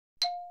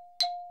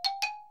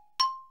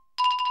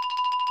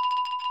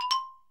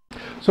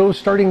So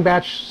starting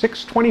batch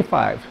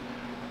 625.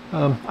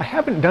 I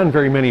haven't done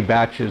very many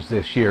batches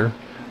this year.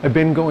 I've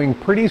been going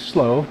pretty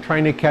slow,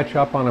 trying to catch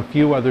up on a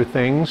few other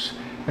things,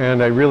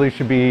 and I really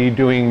should be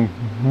doing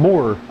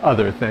more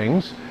other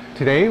things.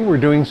 Today we're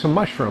doing some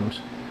mushrooms.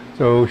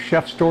 So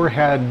Chef Store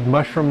had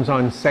mushrooms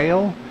on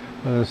sale,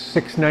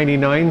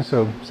 $6.99,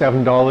 so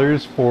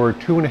 $7 for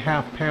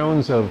 2.5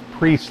 pounds of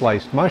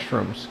pre-sliced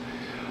mushrooms.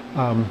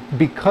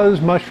 Because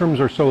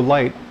mushrooms are so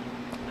light,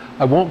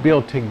 I won't be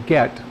able to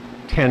get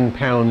 10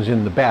 pounds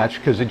in the batch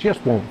because it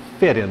just won't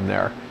fit in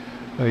there.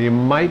 You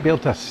might be able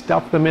to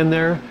stuff them in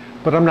there,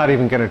 but I'm not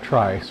even going to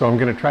try. So I'm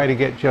going to try to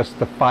get just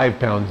the 5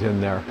 pounds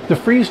in there. The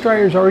freeze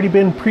dryer's already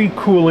been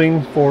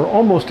pre-cooling for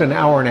almost an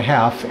hour and a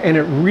half, and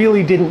it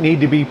really didn't need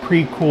to be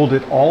pre-cooled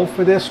at all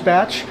for this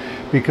batch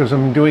because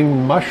I'm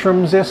doing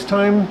mushrooms this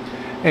time,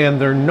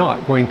 and they're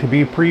not going to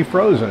be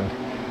pre-frozen.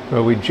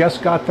 So we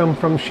just got them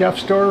from Chef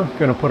Store,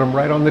 going to put them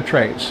right on the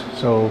trays.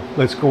 So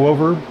let's go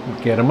over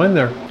and get them in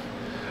there.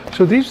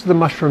 So these are the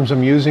mushrooms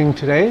I'm using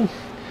today.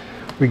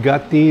 We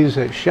got these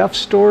at Chef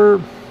Store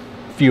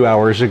a few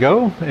hours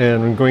ago,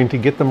 and I'm going to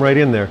get them right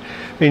in there.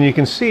 And you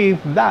can see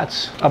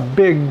that's a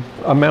big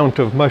amount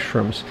of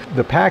mushrooms.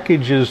 The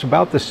package is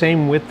about the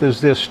same width as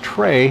this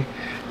tray,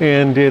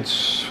 and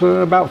it's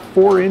about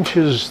 4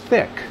 inches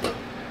thick.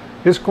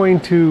 It's going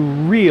to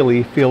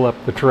really fill up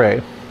the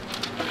tray.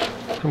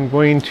 I'm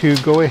going to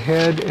go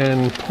ahead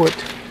and put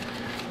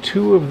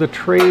 2 of the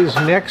trays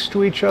next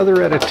to each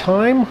other at a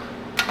time.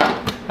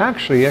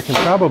 Actually, I can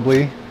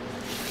probably,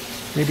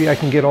 maybe I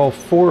can get all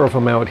 4 of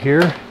them out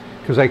here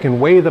because I can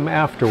weigh them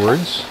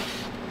afterwards.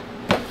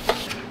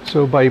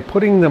 So by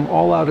putting them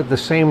all out at the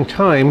same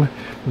time,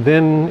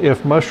 then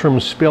if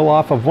mushrooms spill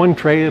off of one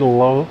tray,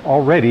 it'll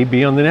already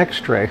be on the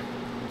next tray.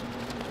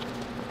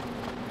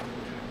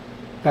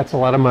 That's a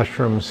lot of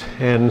mushrooms,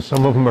 and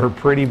some of them are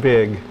pretty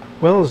big.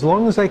 Well, as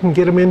long as I can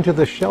get them into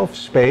the shelf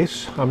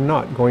space, I'm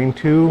not going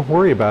to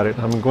worry about it.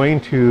 I'm going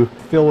to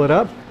fill it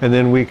up, and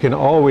then we can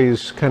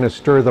always kind of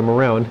stir them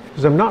around.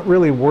 Because I'm not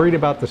really worried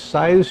about the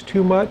size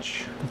too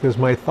much, because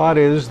my thought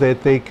is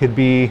that they could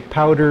be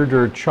powdered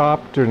or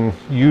chopped and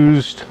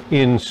used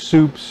in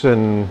soups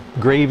and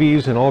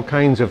gravies and all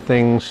kinds of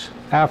things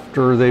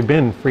after they've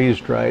been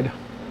freeze-dried.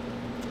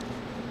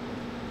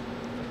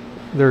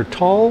 They're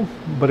tall,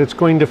 but it's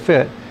going to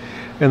fit.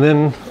 And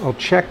then I'll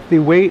check the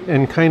weight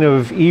and kind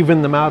of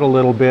even them out a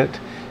little bit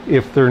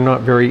if they're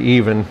not very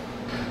even.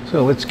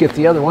 So let's get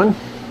the other one.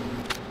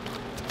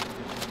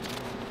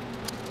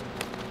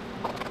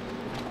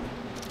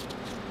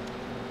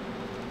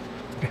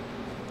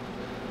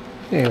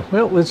 Okay,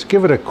 well, let's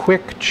give it a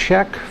quick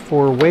check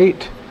for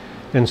weight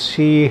and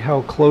see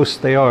how close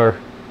they are.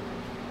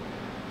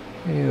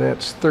 Okay,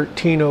 that's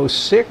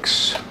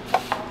 1306.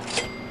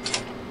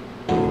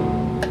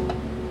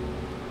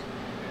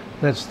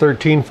 That's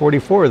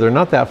 1344. They're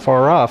not that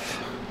far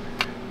off.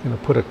 I'm going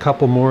to put a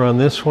couple more on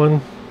this one.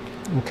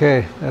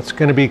 Okay, that's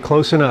going to be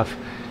close enough.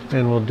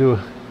 And we'll do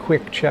a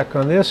quick check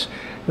on this.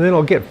 And then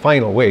I'll get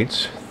final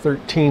weights.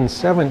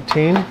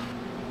 1317.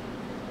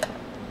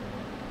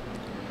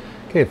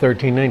 Okay,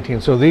 1319.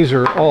 So these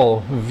are all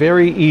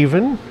very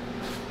even.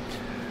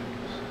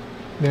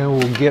 Now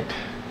we'll get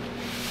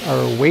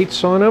our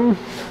weights on them.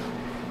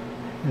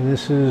 And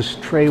this is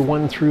tray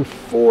 1 through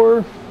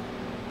 4.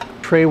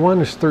 Tray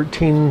 1 is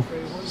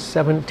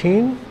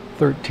 1317,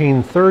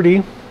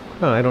 1330.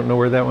 Oh, I don't know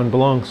where that one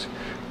belongs.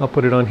 I'll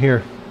put it on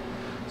here.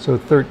 So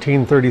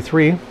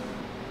 1333,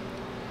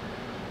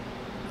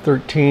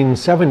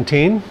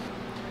 1317,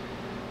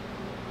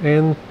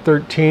 and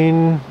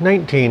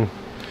 1319.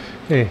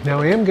 Okay,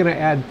 now I am going to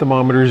add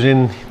thermometers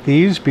in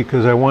these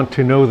because I want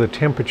to know the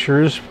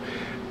temperatures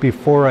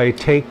before I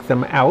take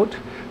them out.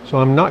 So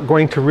I'm not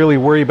going to really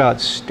worry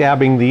about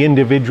stabbing the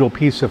individual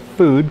piece of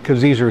food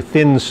because these are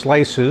thin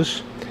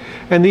slices.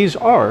 And these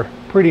are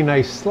pretty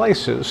nice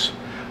slices.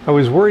 I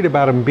was worried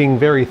about them being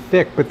very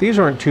thick, but these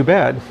aren't too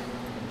bad.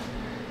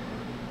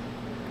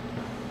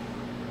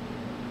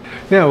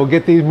 Now we'll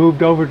get these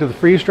moved over to the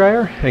freeze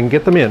dryer and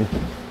get them in.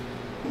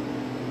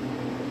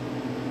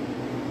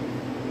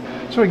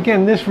 So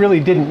again, this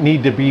really didn't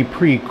need to be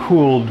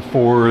pre-cooled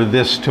for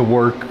this to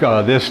work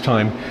this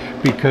time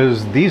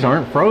because these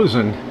aren't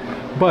frozen.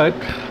 But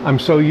I'm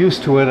so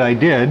used to it, I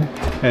did,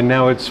 and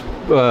now it's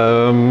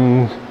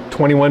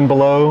 21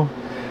 below.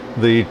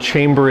 The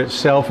chamber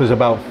itself is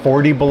about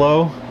 40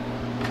 below.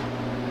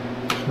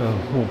 So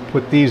we'll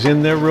put these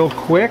in there real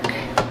quick.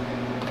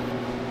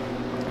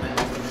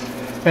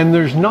 And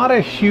there's not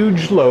a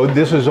huge load.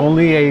 This is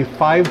only a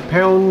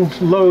 5-pound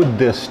load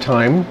this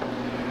time,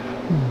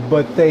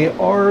 but they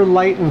are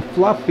light and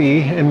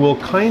fluffy and will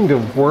kind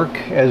of work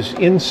as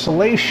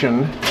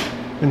insulation,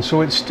 and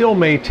so it still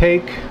may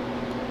take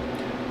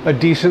a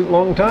decent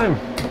long time.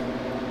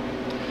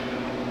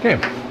 Okay,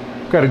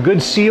 got a good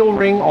seal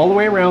ring all the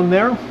way around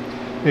there.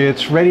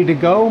 It's ready to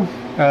go.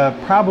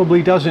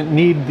 Probably doesn't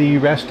need the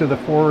rest of the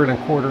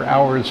 4¼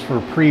 hours for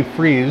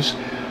pre-freeze,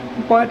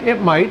 but it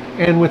might.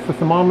 And with the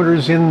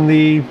thermometers in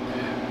the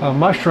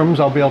mushrooms,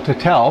 I'll be able to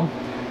tell.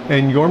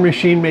 And your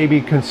machine may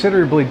be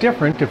considerably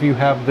different if you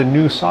have the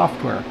new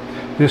software.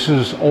 This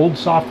is old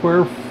software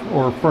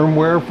or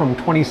firmware from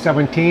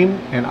 2017,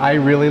 and I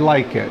really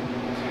like it.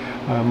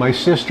 My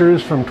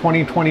sister's from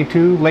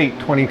 2022, late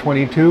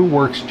 2022,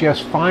 works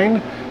just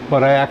fine,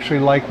 but I actually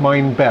like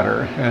mine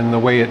better and the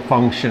way it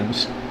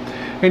functions.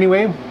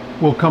 Anyway,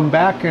 we'll come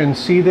back and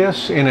see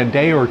this in a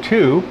day or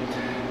two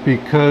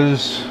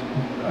because,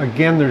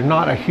 again, there's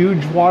not a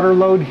huge water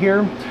load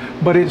here,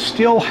 but it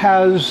still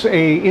has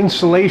a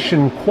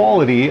insulation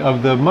quality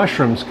of the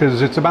mushrooms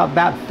because it's about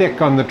that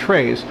thick on the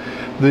trays.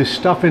 The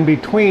stuff in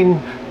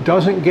between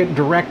doesn't get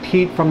direct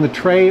heat from the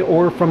tray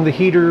or from the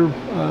heater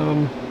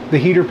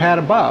pad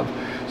above,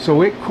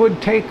 so it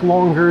could take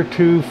longer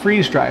to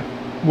freeze dry.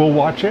 We'll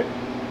watch it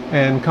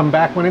and come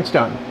back when it's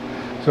done.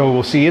 So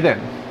we'll see you then.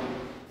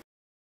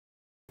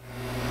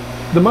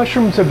 The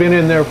mushrooms have been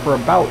in there for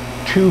about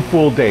 2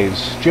 full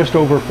days, just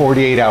over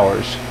 48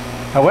 hours.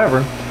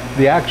 However,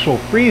 the actual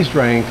freeze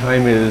drying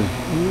time is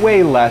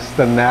way less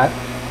than that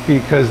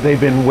because they've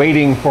been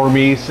waiting for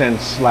me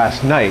since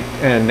last night,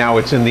 and now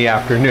it's in the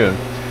afternoon.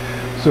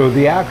 So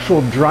the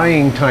actual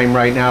drying time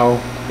right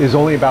now is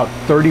only about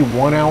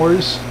 31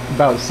 hours,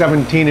 about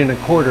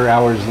 17¼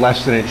 hours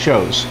less than it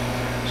shows.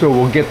 So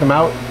we'll get them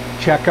out,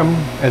 check them,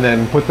 and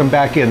then put them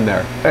back in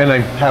there. And I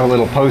have a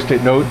little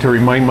post-it note to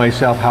remind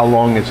myself how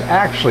long it's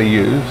actually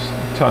used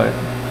time.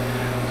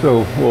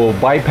 So we'll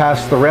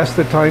bypass the rest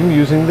of the time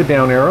using the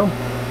down arrow.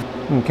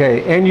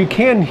 Okay, and you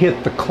can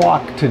hit the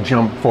clock to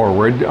jump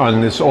forward on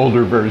this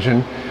older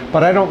version,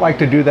 but I don't like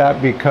to do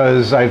that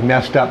because I've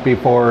messed up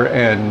before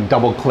and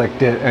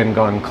double-clicked it and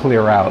gone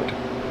clear out.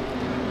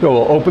 So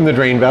we'll open the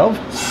drain valve.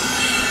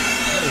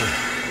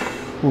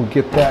 We'll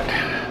get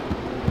that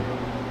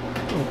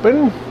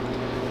open.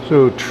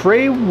 So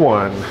tray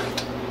 1,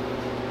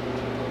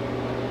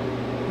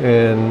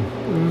 and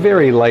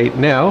very light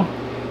now,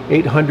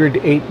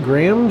 808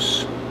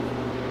 grams.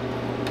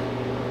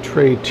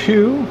 Tray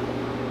 2,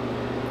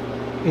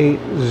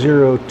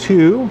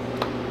 802.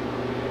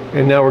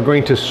 And now we're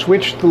going to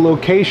switch the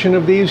location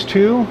of these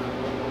two.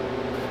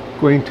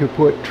 Going to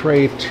put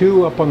tray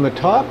 2 up on the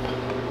top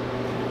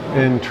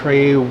and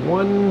tray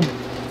 1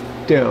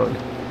 down.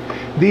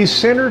 These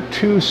center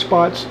 2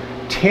 spots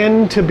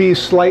tend to be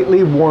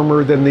slightly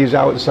warmer than these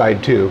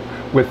outside 2,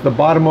 with the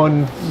bottom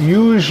one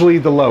usually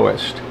the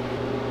lowest.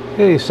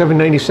 Okay,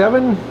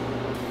 797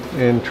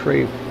 and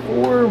tray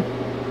 4,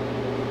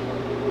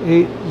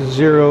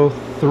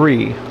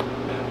 803.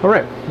 All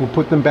right, we'll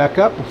put them back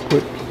up. Let's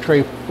put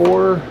tray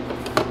 4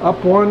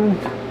 up 1,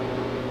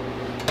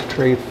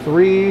 tray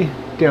 3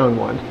 down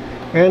 1,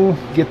 and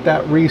get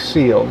that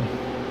resealed.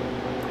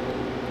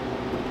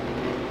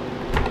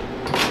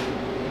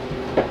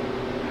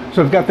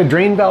 So I've got the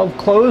drain valve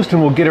closed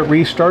and we'll get it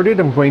restarted.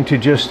 I'm going to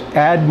just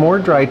add more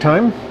dry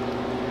time.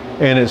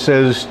 And it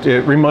says,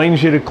 it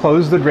reminds you to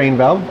close the drain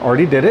valve.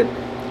 Already did it.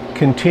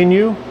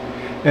 Continue.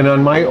 And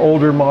on my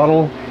older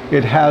model,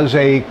 it has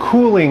a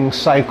cooling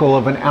cycle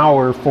of an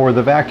hour for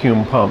the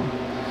vacuum pump.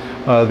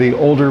 The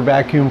older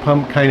vacuum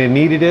pump kind of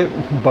needed it,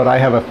 but I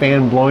have a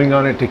fan blowing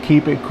on it to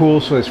keep it cool,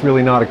 so it's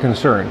really not a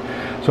concern.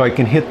 So I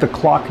can hit the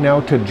clock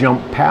now to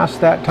jump past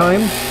that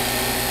time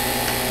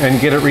and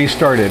get it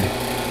restarted.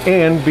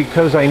 And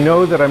because I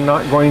know that I'm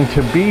not going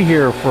to be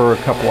here for a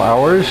couple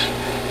hours,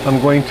 I'm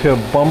going to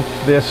bump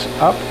this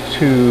up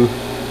to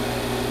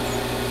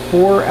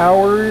 4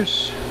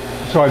 hours.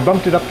 So I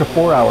bumped it up to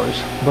 4 hours,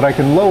 but I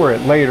can lower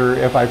it later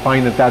if I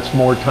find that that's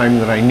more time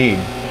than I need.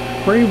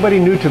 For anybody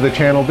new to the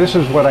channel, this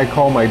is what I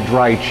call my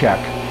dry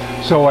check.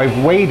 So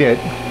I've weighed it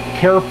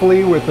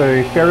carefully with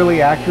a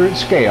fairly accurate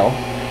scale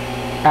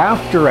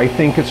after I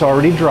think it's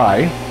already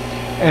dry,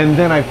 and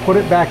then I put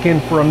it back in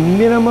for a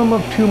minimum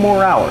of 2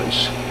 more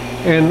hours.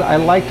 And I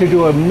like to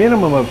do a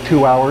minimum of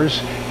 2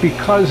 hours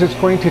because it's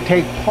going to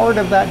take part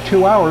of that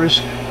 2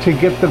 hours to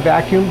get the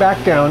vacuum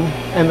back down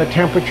and the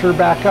temperature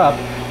back up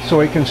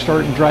so it can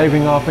start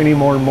driving off any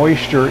more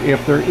moisture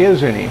if there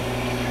is any.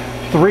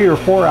 3 or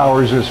 4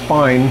 hours is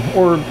fine,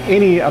 or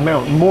any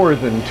amount more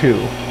than 2.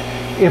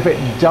 If it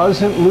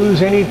doesn't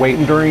lose any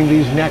weight during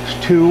these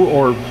next 2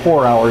 or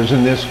 4 hours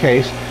in this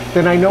case,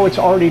 then I know it's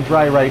already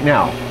dry right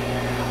now.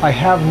 I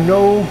have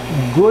no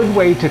good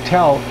way to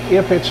tell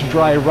if it's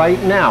dry right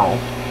now.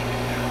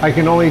 I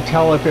can only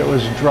tell if it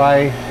was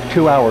dry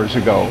 2 hours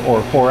ago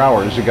or 4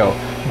 hours ago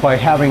by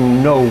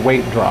having no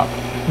weight drop.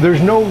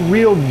 There's no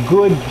real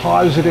good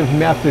positive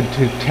method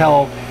to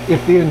tell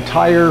if the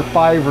entire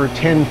 5 or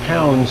 10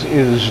 pounds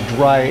is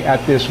dry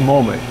at this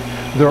moment.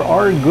 There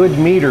are good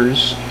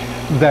meters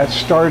that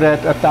start at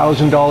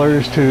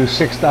 $1,000 to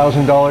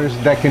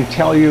 $6,000 that can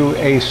tell you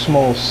a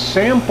small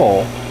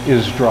sample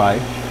is dry,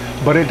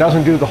 but it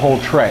doesn't do the whole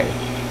tray.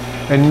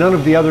 And none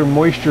of the other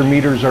moisture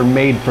meters are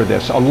made for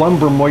this. A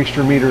lumber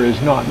moisture meter is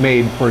not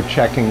made for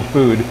checking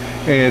food.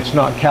 It's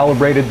not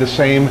calibrated the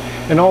same,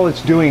 and all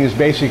it's doing is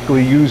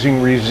basically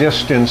using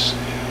resistance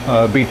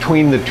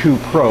between the 2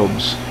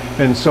 probes.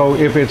 And so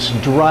if it's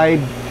dried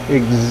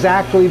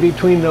exactly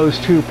between those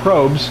 2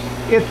 probes,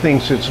 it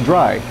thinks it's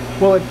dry.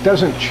 Well, it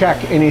doesn't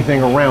check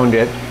anything around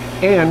it,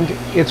 and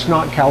it's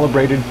not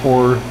calibrated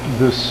for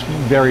this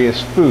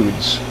various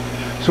foods.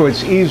 So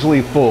it's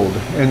easily fooled.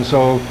 And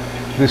so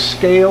the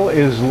scale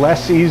is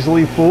less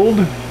easily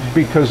fooled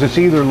because it's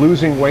either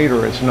losing weight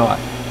or it's not.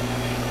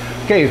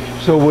 Okay,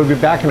 so we'll be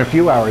back in a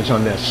few hours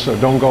on this, so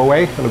don't go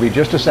away. It'll be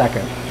just a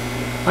second.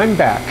 I'm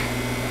back.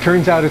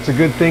 Turns out it's a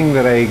good thing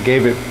that I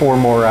gave it 4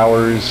 more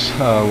hours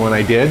when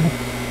I did,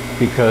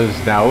 because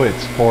now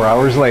it's 4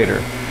 hours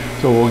later.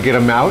 So we'll get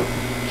them out,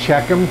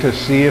 check them to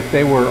see if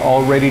they were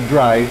already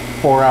dry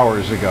 4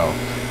 hours ago.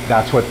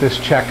 That's what this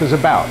check is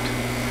about.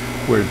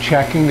 We're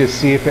checking to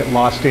see if it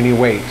lost any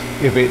weight.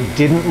 If it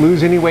didn't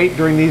lose any weight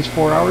during these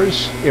 4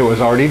 hours, it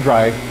was already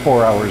dry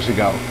 4 hours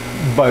ago.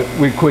 But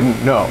we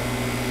couldn't know.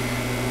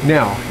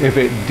 Now, if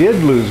it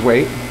did lose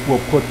weight, we'll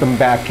put them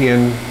back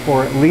in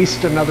for at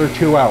least another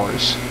 2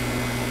 hours.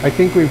 I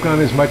think we've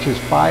gone as much as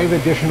 5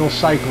 additional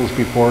cycles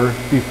before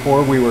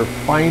we were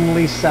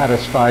finally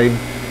satisfied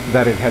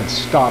that it had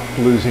stopped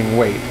losing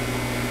weight.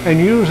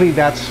 And usually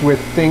that's with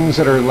things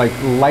that are like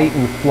light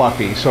and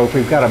fluffy. So if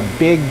we've got a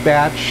big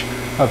batch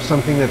of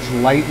something that's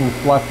light and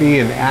fluffy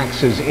and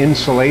acts as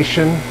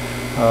insulation,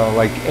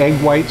 like egg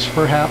whites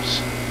perhaps,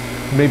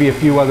 maybe a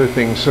few other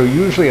things. So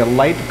usually a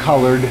light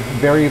colored,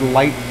 very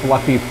light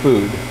fluffy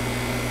food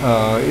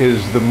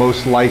is the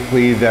most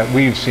likely that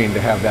we've seen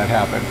to have that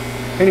happen.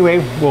 Anyway,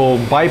 we'll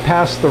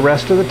bypass the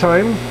rest of the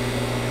time.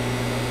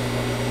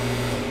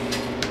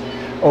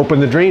 Open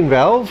the drain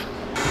valve,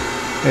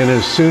 and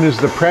as soon as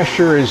the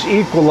pressure is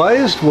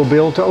equalized, we'll be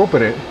able to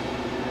open it.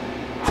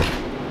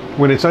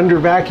 When it's under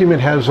vacuum,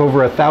 it has over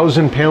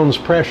 1,000 pounds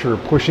pressure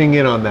pushing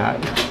in on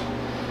that.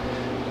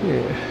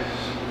 Yeah.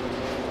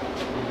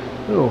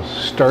 Oh,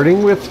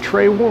 starting with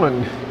tray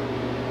 1.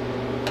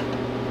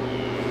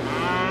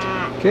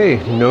 Okay,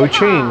 no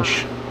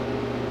change.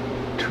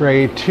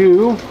 Tray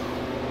 2,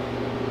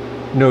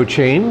 no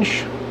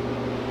change.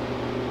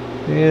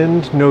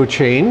 And no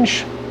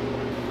change.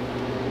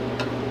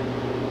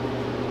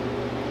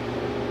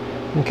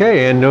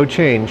 Okay, and no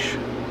change.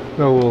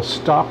 So we'll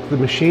stop the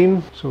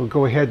machine. So we'll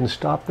go ahead and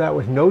stop that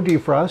with no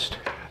defrost.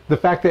 The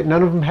fact that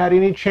none of them had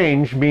any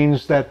change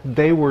means that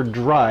they were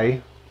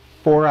dry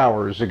 4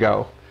 hours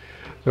ago.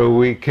 So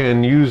we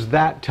can use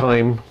that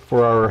time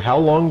for our how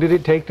long did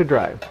it take to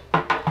dry.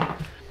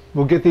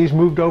 We'll get these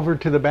moved over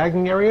to the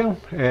bagging area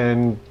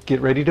and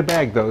get ready to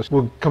bag those.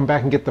 We'll come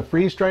back and get the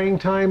freeze drying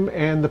time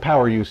and the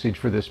power usage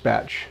for this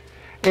batch.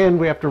 And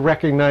we have to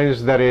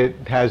recognize that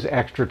it has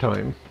extra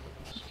time.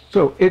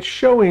 So it's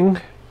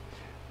showing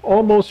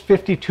almost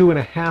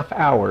 52.5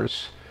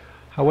 hours.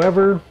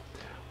 However,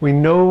 we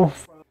know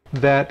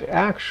that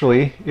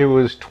actually it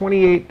was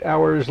 28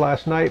 hours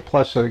last night,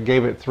 plus I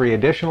gave it 3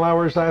 additional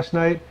hours last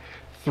night,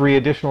 3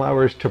 additional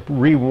hours to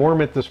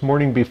rewarm it this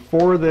morning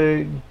before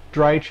the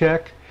dry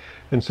check,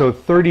 and so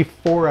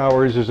 34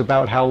 hours is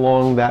about how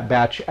long that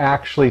batch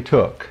actually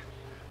took.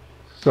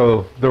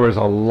 So there was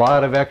a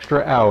lot of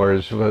extra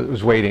hours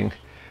was waiting.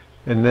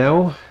 And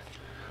now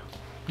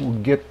we'll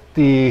get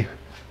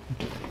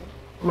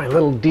my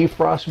little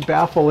defrost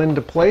baffle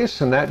into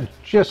place, and that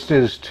just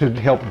is to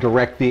help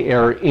direct the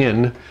air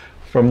in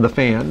from the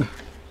fan.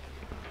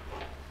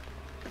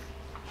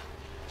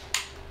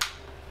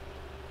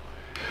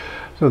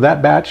 So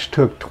that batch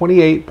took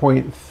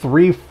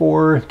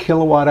 28.34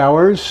 kilowatt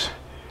hours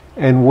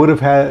and would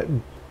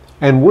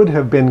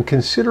have been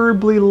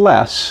considerably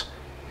less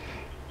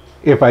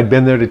if I'd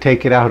been there to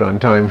take it out on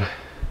time.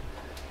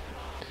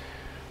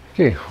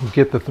 Okay, we'll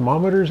get the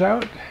thermometers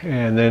out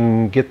and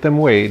then get them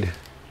weighed.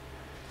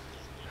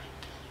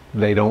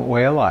 They don't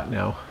weigh a lot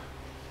now.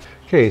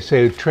 Okay,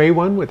 so tray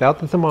 1 without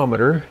the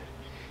thermometer,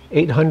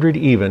 800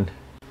 even.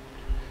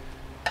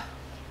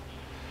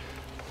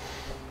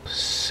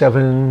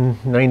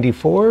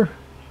 794.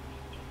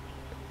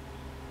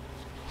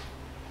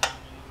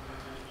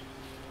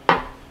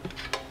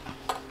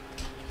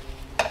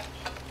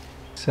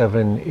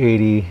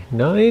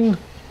 789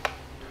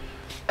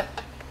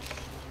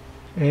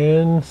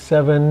 and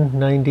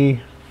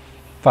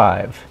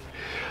 795.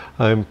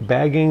 I'm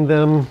bagging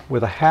them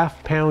with a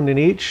 ½ pound in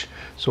each,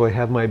 so I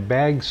have my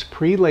bags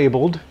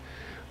pre-labeled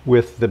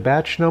with the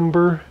batch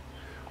number,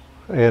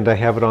 and I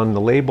have it on the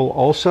label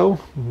also.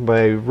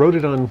 I wrote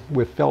it on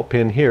with felt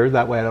pen here,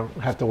 that way I don't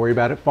have to worry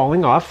about it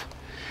falling off.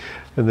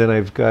 And then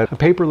I've got a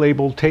paper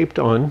label taped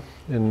on,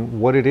 and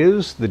what it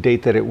is, the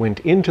date that it went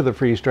into the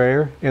freeze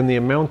dryer, and the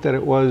amount that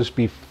it was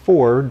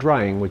before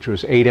drying, which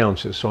was 8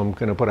 ounces. So I'm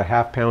going to put a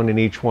 ½ pound in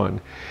each one.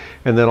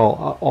 And then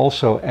I'll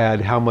also add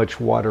how much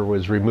water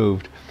was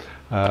removed,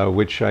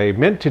 which I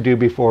meant to do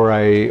before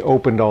I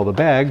opened all the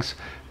bags.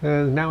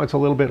 Now it's a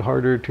little bit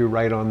harder to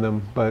write on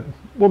them, but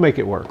we'll make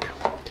it work.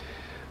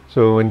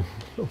 So and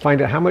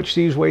find out how much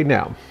these weigh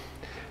now.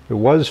 It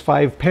was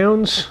 5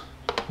 pounds.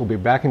 We'll be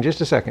back in just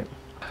a second.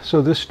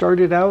 So this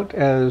started out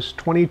as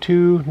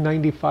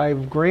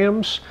 2295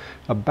 grams,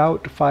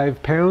 about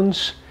 5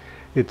 pounds.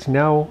 It's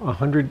now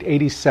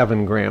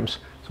 187 grams.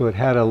 So it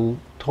had a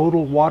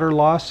total water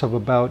loss of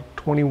about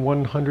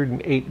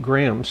 2108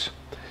 grams.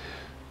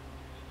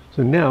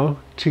 So now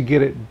to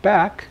get it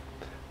back,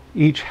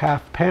 each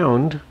half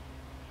pound.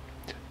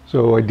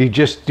 So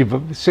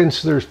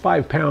since there's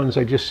 5 pounds,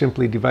 I just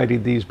simply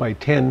divided these by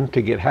 10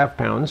 to get half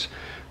pounds.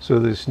 So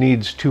this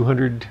needs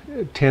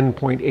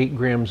 210.8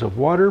 grams of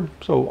water.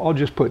 So I'll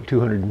just put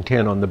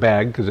 210 on the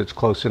bag because it's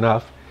close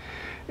enough.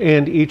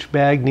 And each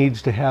bag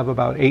needs to have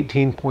about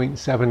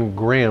 18.7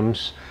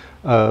 grams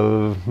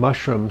of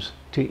mushrooms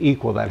to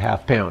equal that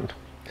half pound.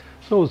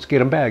 So let's get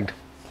them bagged.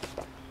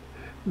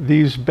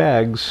 These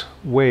bags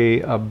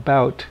weigh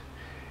about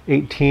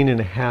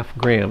 18.5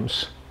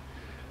 grams.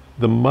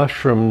 The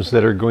mushrooms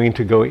that are going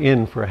to go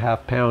in for a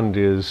half pound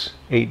is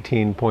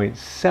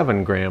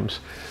 18.7 grams.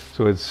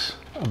 So it's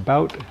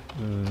about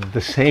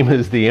the same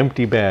as the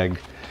empty bag.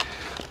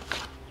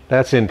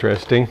 That's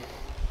interesting.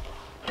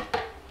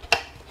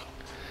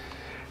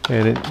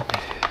 And it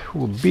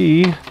will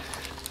be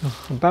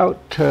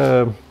about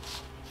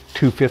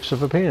 2/5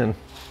 of a pan.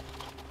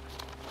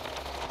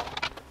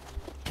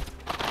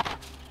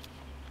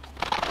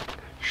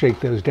 Shake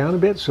those down a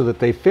bit so that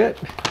they fit.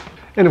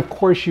 And of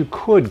course you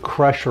could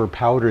crush or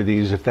powder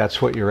these if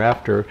that's what you're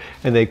after,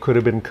 and they could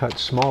have been cut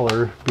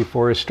smaller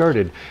before I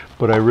started.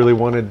 But I really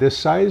wanted this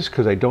size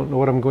because I don't know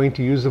what I'm going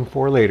to use them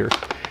for later.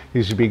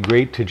 These would be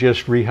great to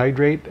just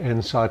rehydrate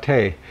and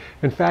saute.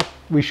 In fact,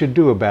 we should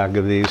do a bag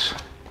of these.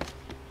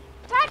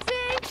 Taxi!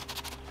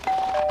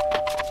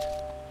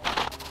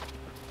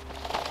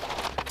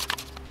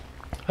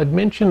 I'd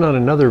mentioned on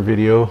another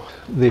video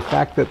the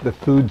fact that the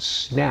food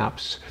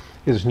snaps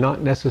is not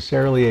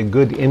necessarily a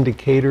good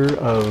indicator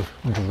of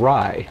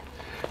dry,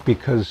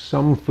 because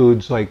some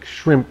foods like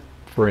shrimp,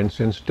 for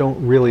instance,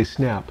 don't really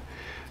snap.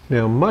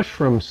 Now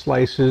mushroom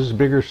slices,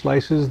 bigger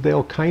slices,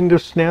 they'll kind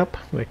of snap.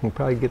 I can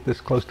probably get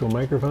this close to a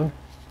microphone.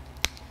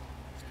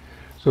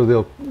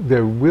 So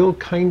they will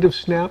kind of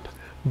snap,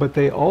 but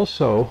they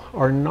also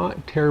are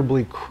not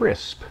terribly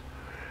crisp.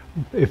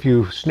 If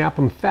you snap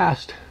them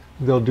fast,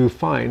 they'll do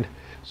fine.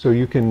 So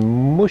you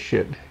can mush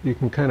it, you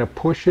can kind of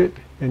push it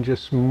and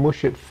just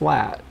mush it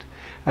flat,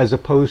 as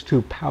opposed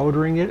to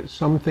powdering it.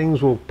 Some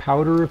things will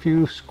powder if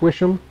you squish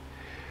them.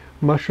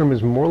 Mushroom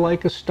is more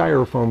like a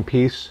styrofoam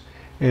piece,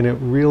 and it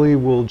really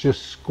will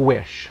just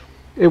squish.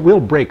 It will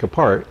break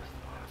apart,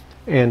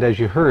 and as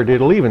you heard,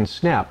 it'll even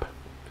snap,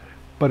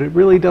 but it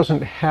really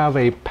doesn't have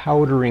a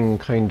powdering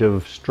kind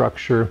of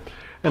structure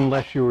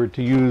unless you were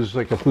to use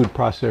like a food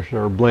processor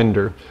or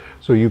blender.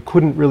 So you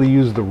couldn't really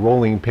use the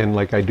rolling pin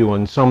like I do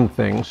on some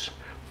things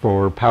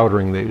for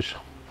powdering these.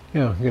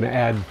 Yeah, I'm going to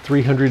add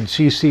 300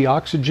 cc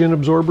oxygen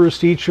absorbers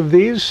to each of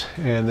these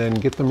and then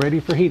get them ready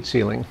for heat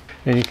sealing.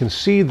 And you can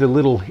see the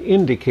little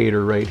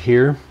indicator right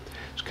here.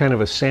 It's kind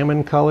of a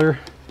salmon color.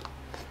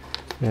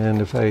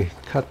 And if I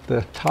cut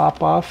the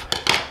top off,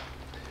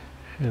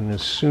 and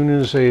as soon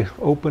as I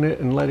open it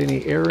and let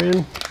any air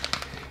in,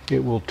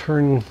 it will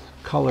turn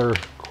color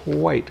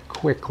quite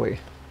quickly.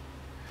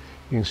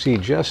 You can see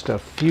just a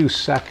few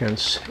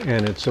seconds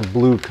and it's a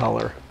blue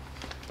color.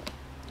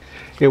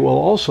 It will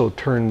also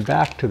turn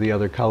back to the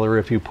other color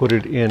if you put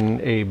it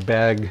in a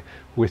bag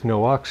with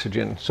no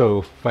oxygen. So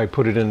if I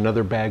put it in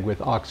another bag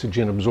with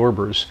oxygen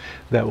absorbers,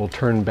 that will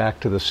turn back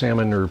to the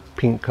salmon or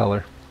pink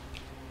color.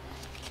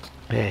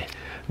 Okay.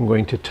 I'm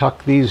going to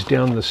tuck these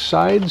down the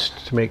sides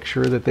to make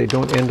sure that they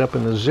don't end up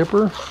in the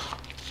zipper.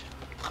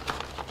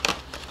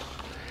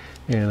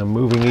 And I'm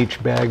moving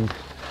each bag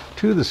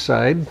to the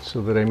side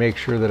so that I make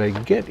sure that I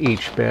get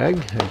each bag.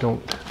 I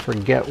don't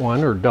forget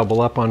one or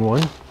double up on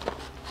one.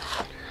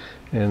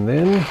 And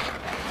then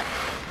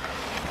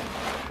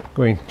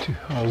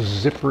I'll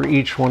zipper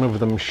each one of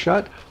them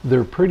shut.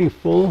 They're pretty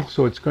full,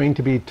 so it's going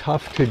to be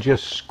tough to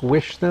just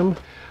squish them.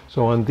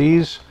 So on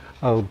these,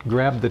 I'll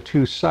grab the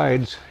two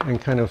sides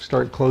and kind of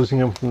start closing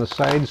them from the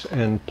sides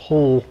and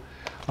pull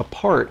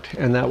apart,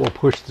 and that will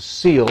push the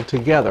seal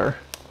together.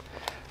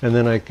 And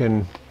then I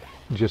can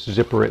just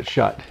zipper it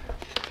shut.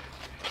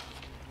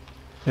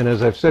 And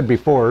as I've said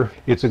before,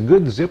 it's a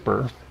good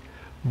zipper,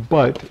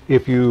 but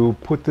if you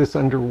put this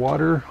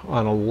underwater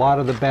on a lot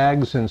of the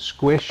bags and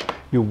squish,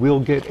 you will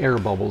get air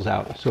bubbles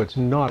out. So it's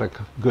not a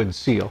good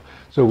seal.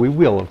 So we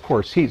will, of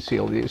course, heat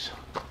seal these.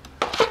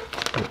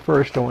 But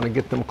first, I want to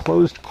get them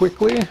closed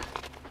quickly.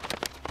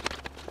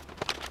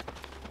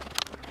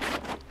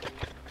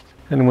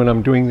 And when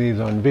I'm doing these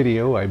on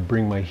video, I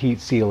bring my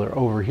heat sealer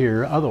over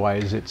here.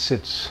 Otherwise, it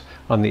sits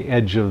on the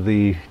edge of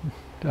the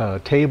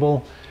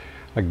table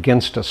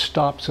against a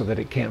stop so that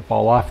it can't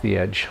fall off the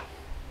edge.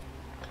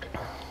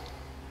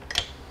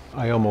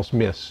 I almost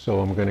missed, so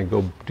I'm going to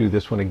go do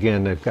this one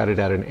again. I've got it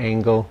at an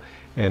angle,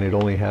 and it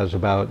only has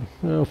about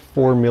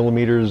 4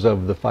 millimeters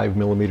of the 5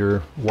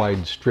 millimeter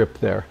wide strip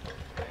there.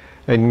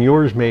 And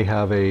yours may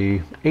have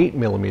a 8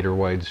 millimeter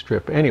wide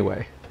strip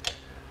anyway.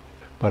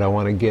 But I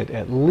want to get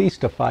at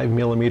least a 5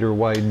 millimeter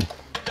wide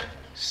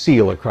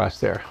seal across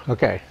there.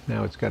 Okay,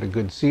 now it's got a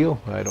good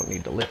seal. I don't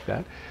need to lift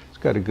that. It's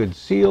got a good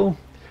seal.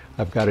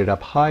 I've got it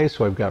up high,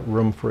 so I've got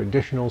room for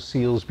additional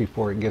seals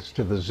before it gets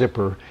to the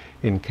zipper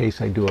in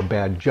case I do a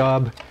bad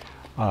job,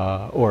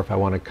 or if I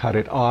want to cut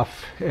it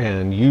off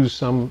and use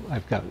some,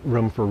 I've got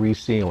room for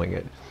resealing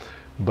it.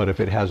 but if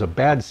it has a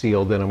bad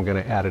seal, then I'm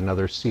going to add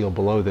another seal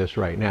below this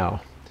right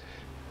now.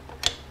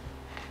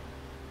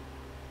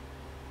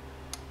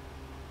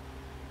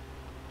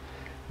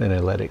 Then I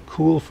let it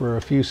cool for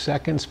a few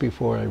seconds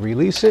before I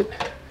release it,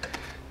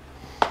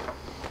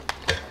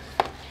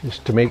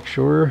 just to make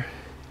sure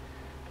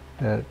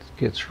that it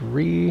gets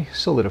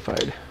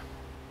re-solidified.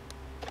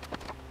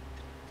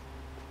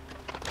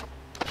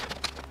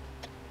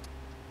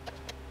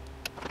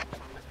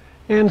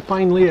 And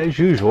finally, as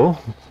usual,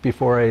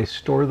 before I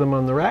store them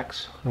on the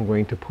racks, I'm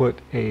going to put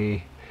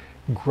a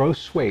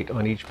gross weight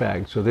on each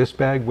bag. So this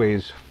bag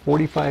weighs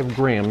 45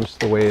 grams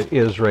the way it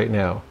is right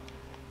now.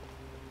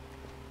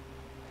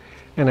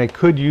 And I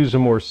could use a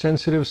more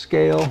sensitive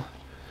scale,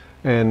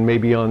 and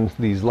maybe on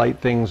these light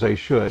things I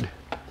should.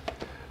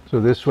 So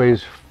this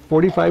weighs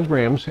 45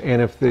 grams,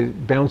 and if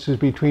it bounces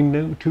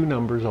between two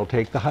numbers, I'll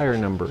take the higher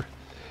number.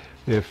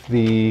 If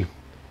the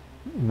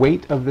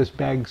weight of this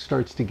bag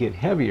starts to get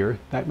heavier,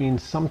 that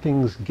means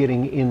something's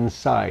getting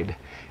inside.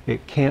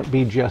 It can't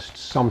be just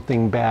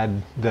something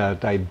bad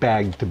that I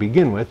bagged to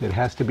begin with. It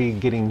has to be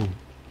getting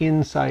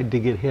inside to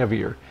get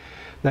heavier.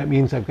 That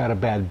means I've got a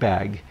bad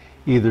bag.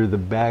 Either the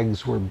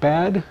bags were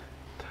bad,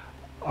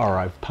 or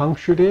I've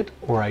punctured it,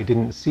 or I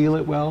didn't seal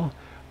it well,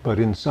 but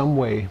in some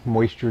way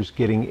moisture's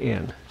getting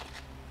in.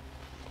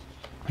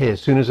 Okay,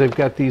 as soon as I've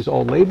got these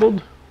all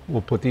labeled,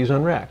 we'll put these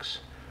on racks.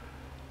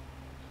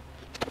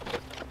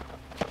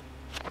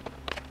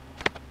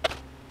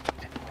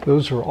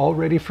 Those are all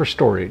ready for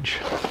storage.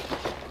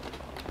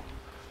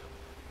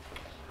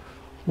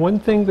 One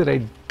thing that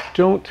I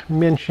don't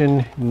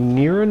mention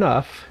near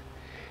enough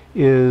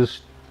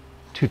is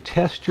to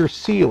test your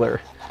sealer.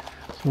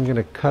 So I'm going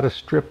to cut a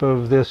strip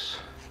of this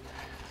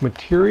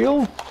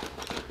material.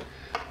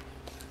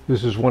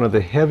 This is one of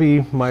the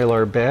heavy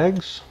Mylar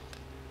bags.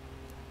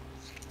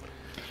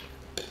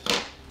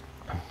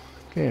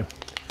 Okay,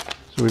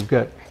 so we've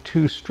got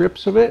 2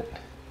 strips of it,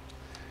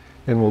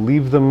 and we'll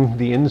leave them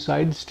the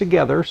insides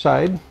together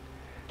side,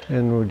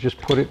 and we'll just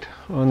put it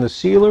on the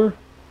sealer,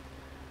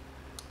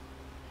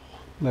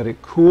 let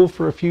it cool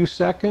for a few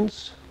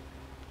seconds,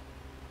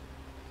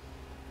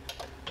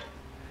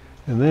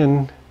 and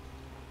then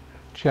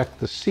check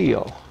the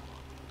seal,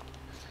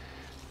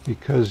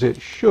 because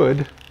it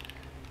should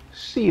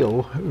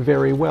seal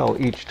very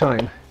well each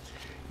time.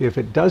 If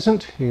it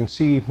doesn't, you can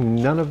see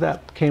none of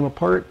that came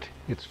apart.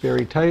 It's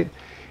very tight.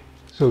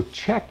 So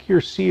check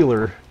your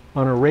sealer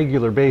on a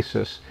regular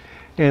basis,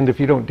 and if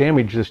you don't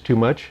damage this too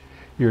much,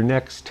 your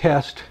next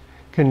test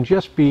can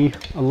just be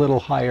a little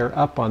higher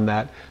up on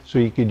that, so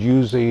you could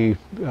use a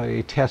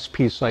test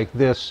piece like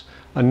this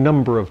a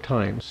number of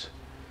times.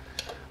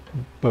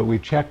 But we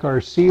check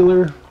our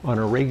sealer on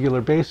a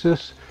regular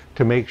basis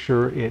to make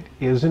sure it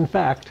is in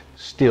fact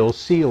still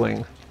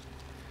sealing,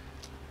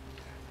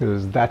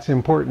 because that's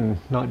important,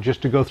 not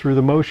just to go through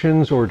the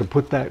motions or to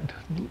put that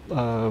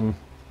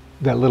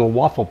that little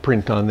waffle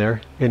print on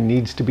there. It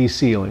needs to be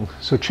sealing,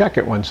 so check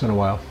it once in a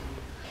while.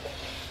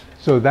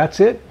 So that's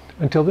it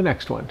until the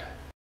next one.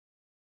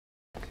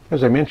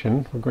 As I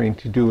mentioned, we're going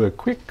to do a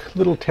quick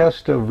little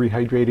test of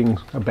rehydrating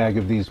a bag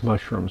of these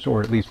mushrooms,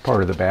 or at least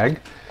part of the bag.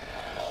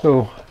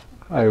 So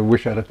I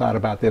wish I'd have thought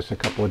about this a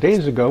couple of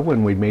days ago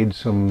when we made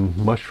some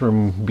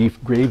mushroom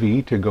beef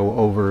gravy to go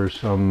over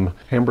some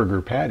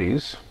hamburger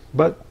patties,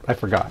 but I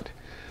forgot.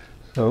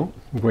 So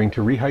I'm going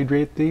to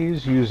rehydrate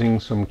these using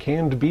some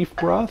canned beef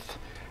broth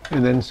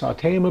and then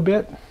saute them a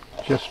bit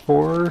just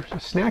for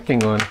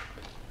snacking on.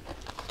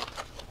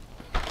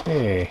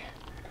 Okay.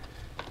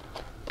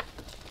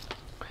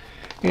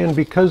 And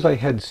because I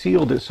had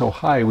sealed it so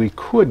high, we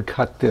could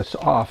cut this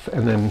off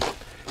and then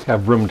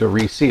have room to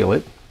reseal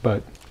it,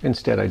 but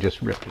instead I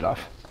just ripped it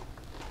off.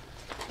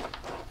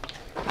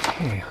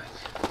 Okay.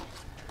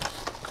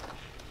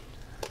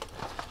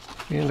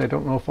 And I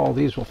don't know if all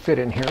these will fit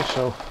in here,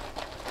 so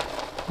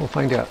we'll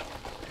find out.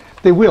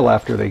 They will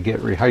after they get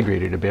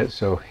rehydrated a bit,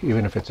 so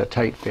even if it's a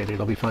tight fit,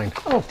 it'll be fine.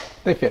 Oh,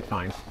 they fit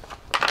fine.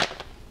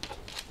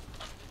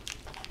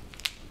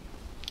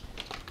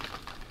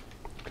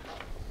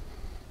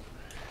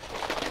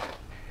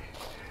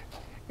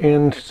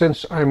 And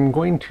since I'm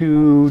going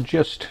to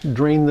just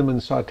drain them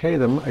and saute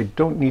them, I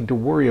don't need to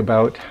worry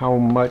about how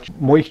much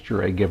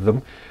moisture I give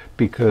them,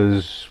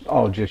 because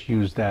I'll just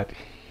use that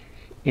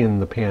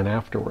in the pan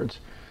afterwards.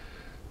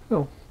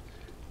 So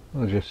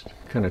I'll just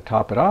kind of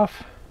top it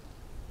off.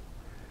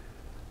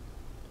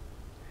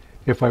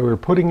 If I were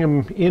putting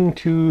them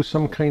into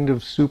some kind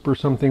of soup or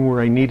something where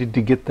I needed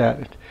to get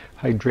that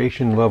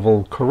hydration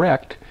level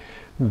correct,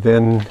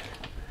 then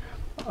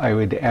I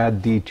would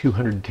add the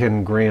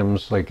 210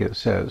 grams like it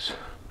says.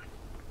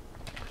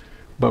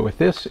 But with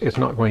this, it's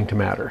not going to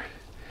matter,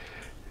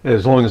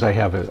 as long as I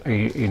have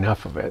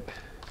enough of it.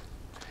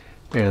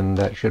 And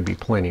that should be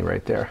plenty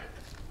right there.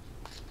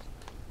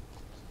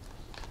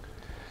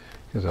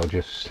 Because I'll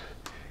just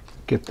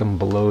get them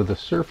below the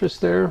surface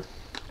there, and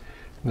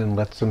then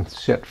let them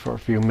sit for a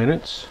few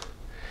minutes.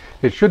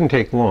 It shouldn't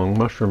take long.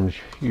 Mushrooms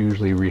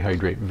usually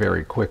rehydrate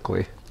very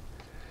quickly.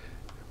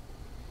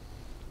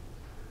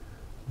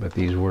 but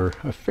these were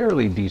a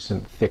fairly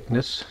decent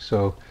thickness,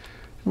 so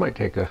it might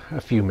take a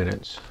few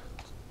minutes.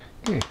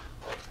 Okay,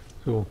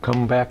 so we'll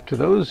come back to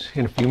those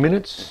in a few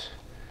minutes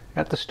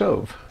at the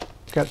stove.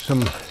 Got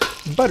some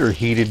butter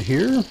heated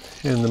here,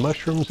 and the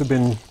mushrooms have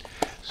been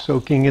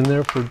soaking in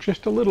there for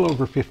just a little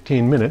over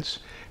 15 minutes.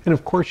 And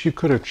of course you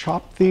could have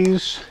chopped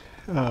these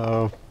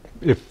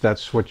if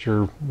that's what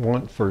you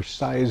want for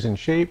size and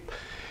shape.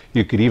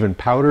 You could even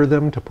powder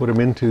them to put them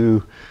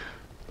into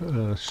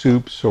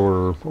soups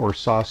or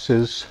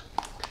sauces,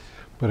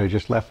 but I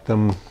just left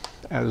them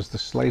as the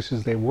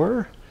slices they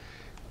were.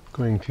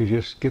 Going to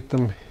just get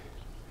them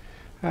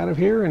out of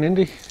here and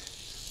into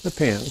the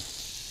pan.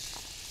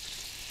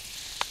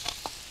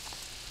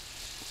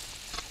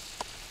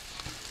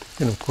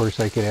 And of course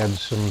I could add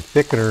some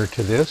thickener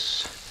to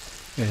this,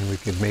 and we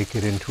could make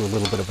it into a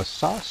little bit of a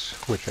sauce,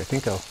 which I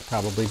think I'll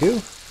probably do.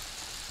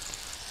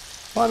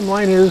 Bottom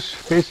line is,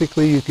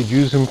 basically you could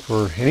use them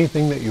for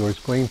anything that you was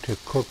going to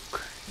cook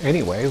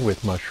anyway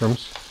with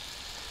mushrooms,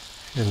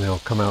 and they'll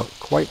come out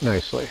quite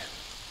nicely.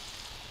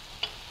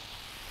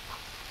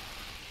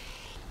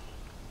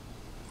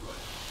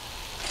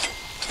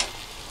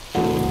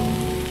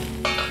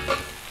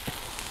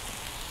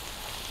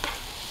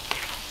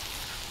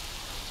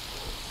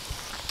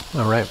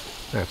 All right,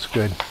 that's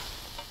good.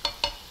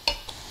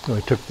 So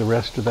I took the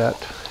rest of that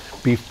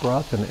beef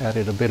broth and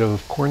added a bit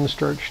of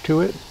cornstarch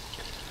to it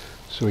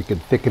so we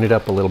could thicken it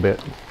up a little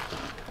bit.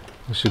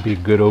 This would be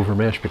good over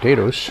mashed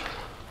potatoes.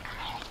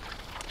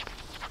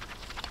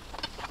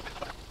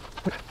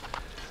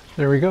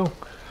 There we go.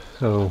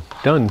 So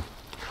done.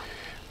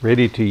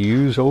 Ready to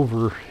use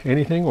over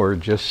anything or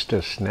just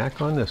to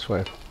snack on this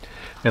way.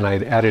 And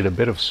I'd added a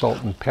bit of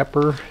salt and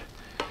pepper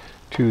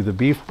to the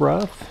beef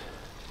broth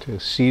to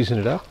season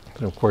it up.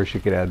 And of course you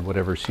could add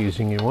whatever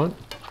seasoning you want.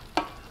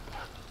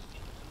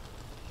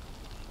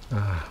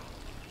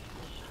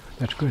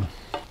 That's good.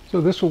 So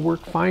this will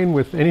work fine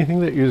with anything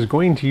that you're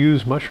going to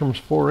use mushrooms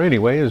for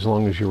anyway, as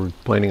long as you're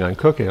planning on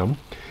cooking them.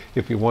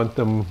 If you want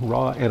them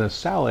raw in a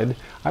salad,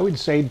 I would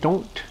say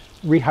don't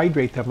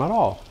rehydrate them at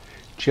all.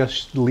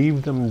 Just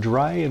leave them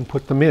dry and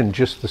put them in,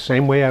 just the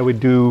same way I would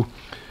do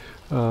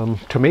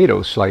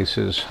tomato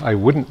slices. I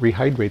wouldn't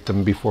rehydrate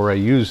them before I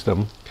use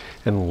them,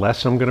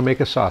 unless I'm going to make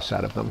a sauce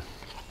out of them.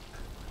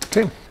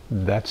 Okay,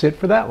 that's it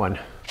for that one.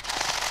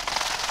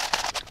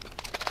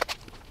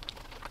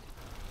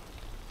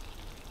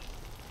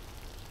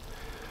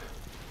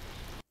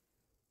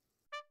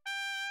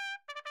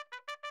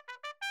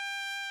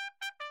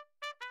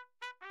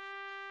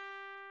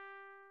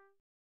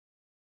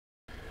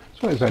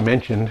 So as I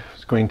mentioned, I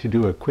was going to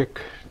do a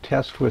quick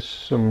test with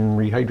some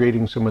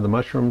rehydrating some of the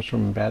mushrooms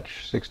from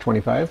batch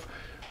 625.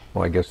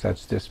 Well, I guess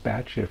that's this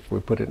batch if we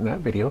put it in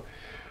that video.